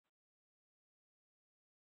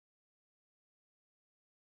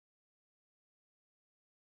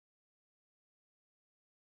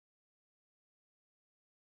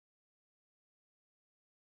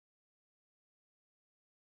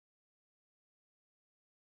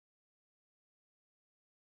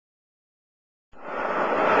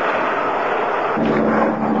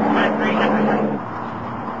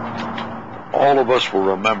All of us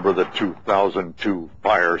will remember the 2002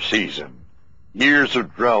 fire season. Years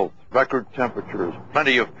of drought, record temperatures,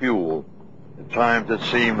 plenty of fuel. At times it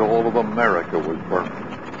seemed all of America was burning.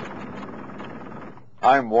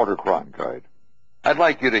 I'm Walter Cronkite. I'd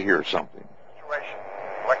like you to hear something. Situation.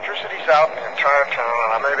 Electricity's out in the entire town,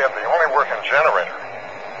 and I maybe have the only working generator.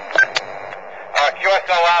 QSL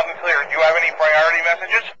loud and clear. Do you have any priority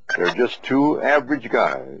messages? They're just two average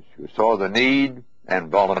guys who saw the need and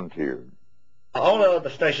volunteered. All other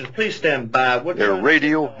stations, please stand by. They're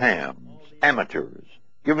radio hams, amateurs,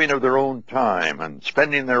 giving of their own time and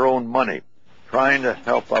spending their own money, trying to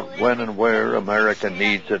help out when and where America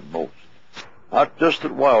needs it most. Not just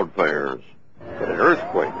at wildfires, but at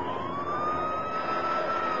earthquakes,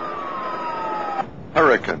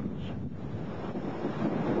 hurricanes,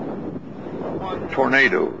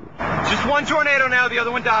 tornadoes. Just one tornado now, the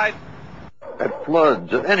other one died. At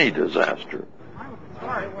floods, at any disaster.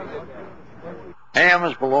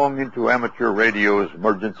 Hams belonging to amateur radio's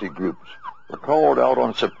emergency groups were called out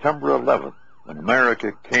on September 11th when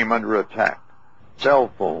America came under attack.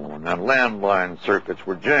 Cell phone and landline circuits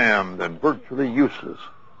were jammed and virtually useless,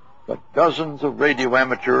 but dozens of radio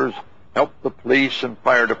amateurs helped the police and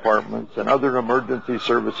fire departments and other emergency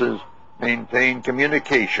services maintain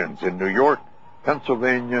communications in New York,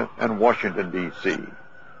 Pennsylvania, and Washington, D.C.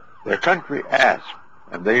 Their country asked,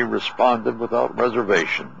 and they responded without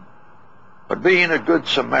reservation. But being a good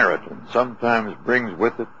Samaritan sometimes brings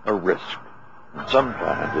with it a risk. And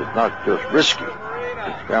sometimes it's not just risky,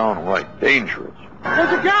 it's downright dangerous.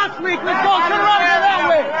 There's a gas leak! Let's go! Turn around that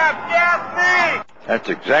way! Gas leak! That's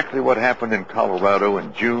exactly what happened in Colorado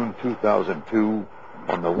in June 2002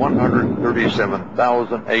 on the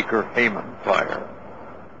 137,000-acre Hayman fire.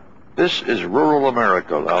 This is rural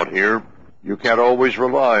America out here. You can't always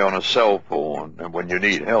rely on a cell phone and when you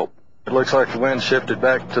need help. It looks like the wind shifted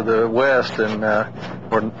back to the west and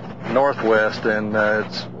or northwest, and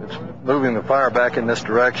it's moving the fire back in this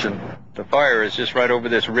direction. The fire is just right over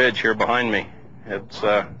this ridge here behind me. It's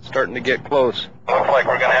starting to get close. Looks like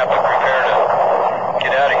we're going to have to prepare to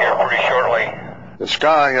get out of here pretty shortly. The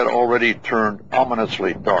sky had already turned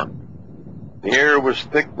ominously dark. The air was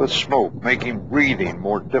thick with smoke, making breathing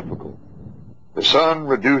more difficult. The sun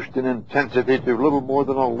reduced in intensity to little more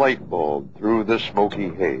than a light bulb through the smoky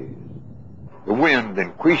haze. The wind,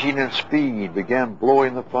 increasing in speed, began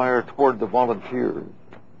blowing the fire toward the volunteers.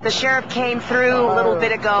 The sheriff came through a little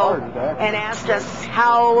bit ago and asked us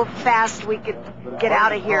how fast we could get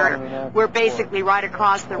out of here. We're basically right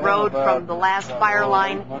across the road from the last fire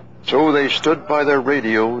line. So they stood by their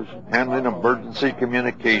radios, handling emergency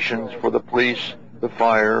communications for the police, the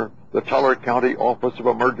fire, the Teller County Office of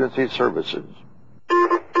Emergency Services.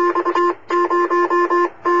 This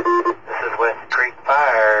is West Creek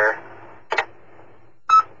Fire.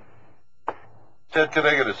 Ted, could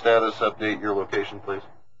I get a status update, your location, please?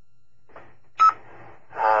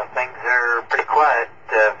 Things are pretty quiet.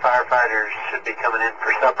 Firefighters should be coming in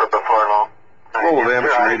for supper before long. The role of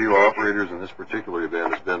amateur radio operators in this particular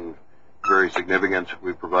event has been very significant.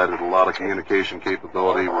 We've provided a lot of communication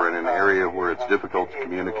capability. We're in an area where it's difficult to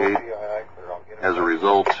communicate. As a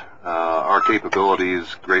result, our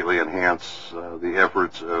capabilities greatly enhance the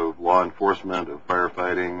efforts of law enforcement, of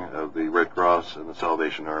firefighting, of the Red Cross, and the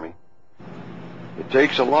Salvation Army. It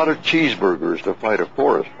takes a lot of cheeseburgers to fight a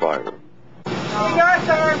forest fire. Yes,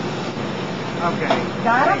 sir. Okay.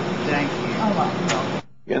 Got it? Thank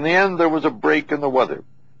you. In the end, there was a break in the weather.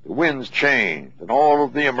 The winds changed, and all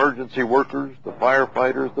of the emergency workers, the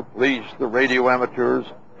firefighters, the police, the radio amateurs,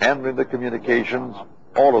 handling the communications,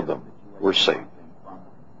 all of them were safe.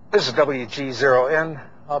 This is WG0N.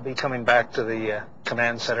 I'll be coming back to the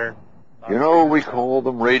command center. You know, we call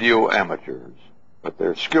them radio amateurs, but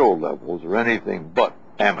their skill levels are anything but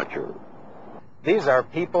amateur. These are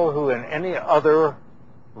people who in any other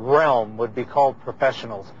realm would be called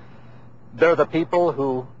professionals. They're the people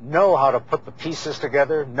who know how to put the pieces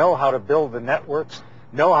together, know how to build the networks,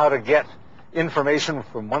 know how to get information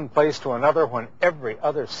from one place to another when every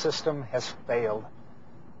other system has failed.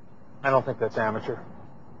 I don't think that's amateur.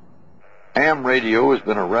 Ham radio has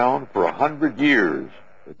been around for 100 years,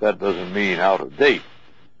 but that doesn't mean out of date.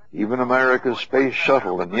 Even America's space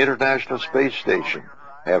shuttle and the International Space Station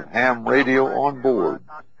have ham radio on board,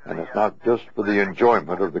 and it's not just for the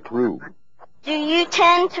enjoyment of the crew. Do you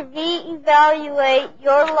tend to reevaluate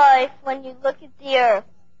your life when you look at the Earth?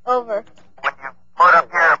 Over. When you put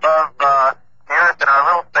up here above the Earth in our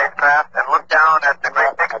little spacecraft and look down at the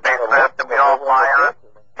great big spacecraft that we all fly on,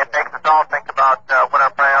 it makes us all think about what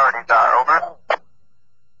our priorities are. Over.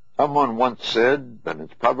 Someone once said, and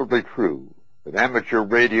it's probably true, But amateur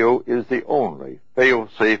radio is the only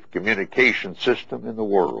fail-safe communication system in the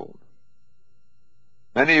world.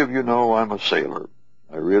 Many of you know I'm a sailor.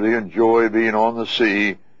 I really enjoy being on the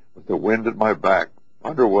sea with the wind at my back,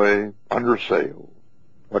 underway, under sail.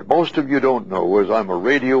 What most of you don't know is I'm a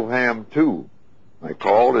radio ham too. My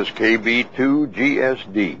call is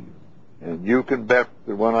KB2GSD. And you can bet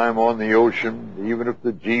that when I'm on the ocean, even if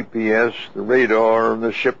the GPS, the radar, and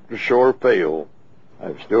the ship-to-shore fail,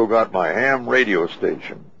 I've still got my ham radio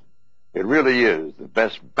station. It really is the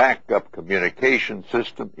best backup communication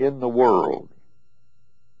system in the world.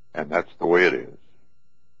 And that's the way it is.